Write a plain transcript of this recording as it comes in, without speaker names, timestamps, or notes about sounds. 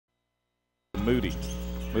Moody.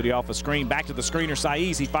 Moody off a screen, back to the screener,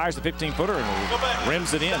 Saiz. He fires the 15-footer and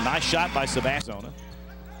rims it in. Nice shot by Sebastian.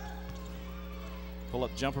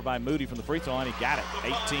 Pull-up jumper by Moody from the free throw line. He got it.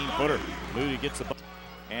 18-footer. Moody gets the ball.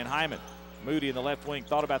 And Hyman. Moody in the left wing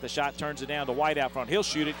thought about the shot, turns it down to White out front. He'll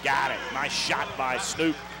shoot it. Got it. Nice shot by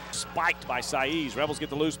Snoop. Spiked by Saiz. Rebels get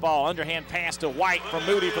the loose ball. Underhand pass to White from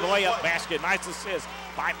Moody for the layup basket. Nice assist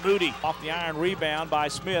by Moody. Off the iron, rebound by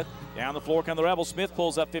Smith. Down the floor come the Rebels. Smith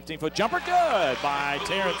pulls up 15-foot jumper. Good by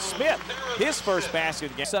Terrence Smith. His first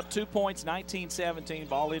basket again. Up 2 points, 19-17.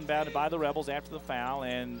 Ball inbounded by the Rebels after the foul.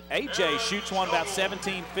 And AJ shoots one about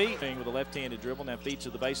 17 feet with a left-handed dribble. Now feet to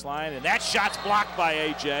the baseline. And that shot's blocked by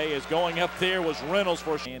AJ as going up there was Reynolds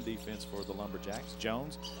for hand defense for the Lumberjacks.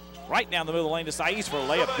 Jones. Right down the middle of the lane to Saiz for a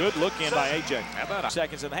layup. Good look in by AJ. How about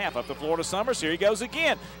seconds and a half up the floor to Summers. Here he goes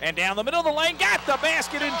again. And down the middle of the lane, got the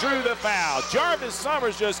basket and drew the foul. Jarvis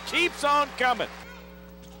Summers just keeps on coming.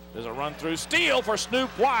 There's a run through steal for Snoop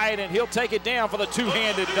White, and he'll take it down for the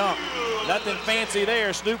two-handed dunk. Nothing fancy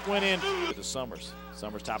there. Snoop went in to Summers.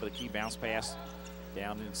 Summers top of the key, bounce pass.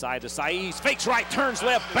 Down inside to Saiz. Fakes right, turns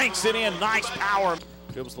left, banks it in. Nice power.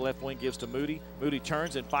 Dribbles the left wing, gives to Moody. Moody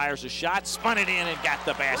turns and fires a shot, spun it in and got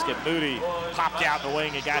the basket. Moody popped out in the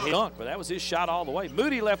wing and got his dunk, but that was his shot all the way.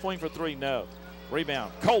 Moody left wing for three, no.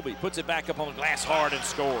 Rebound, Colby puts it back up on the glass hard and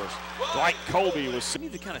scores. Dwight Colby was... We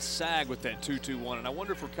need to kind of sag with that 2-2-1, and I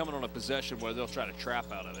wonder if we're coming on a possession where they'll try to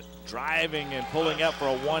trap out of it. Driving and pulling up for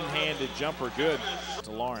a one-handed jumper, good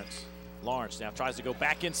to Lawrence. Lawrence now tries to go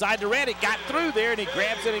back inside to Red. It got through there, and he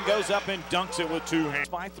grabs it and goes up and dunks it with two hands.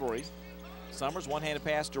 By three. Summers, one-handed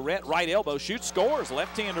pass to Rhett, right elbow, shoots, scores.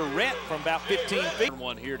 Left-hander Rhett from about 15 feet.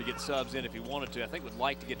 One here to get subs in if he wanted to. I think would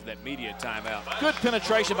like to get to that media timeout. Good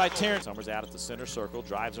penetration by Terrence. Summers out at the center circle,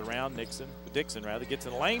 drives around Dixon gets in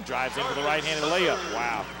the lane, drives in for the right-handed layup.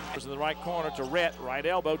 Wow. In the right corner to Rhett, right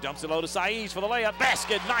elbow, dumps it low to Saiz for the layup.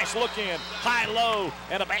 Basket, nice look in, high-low,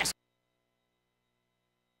 and a basket.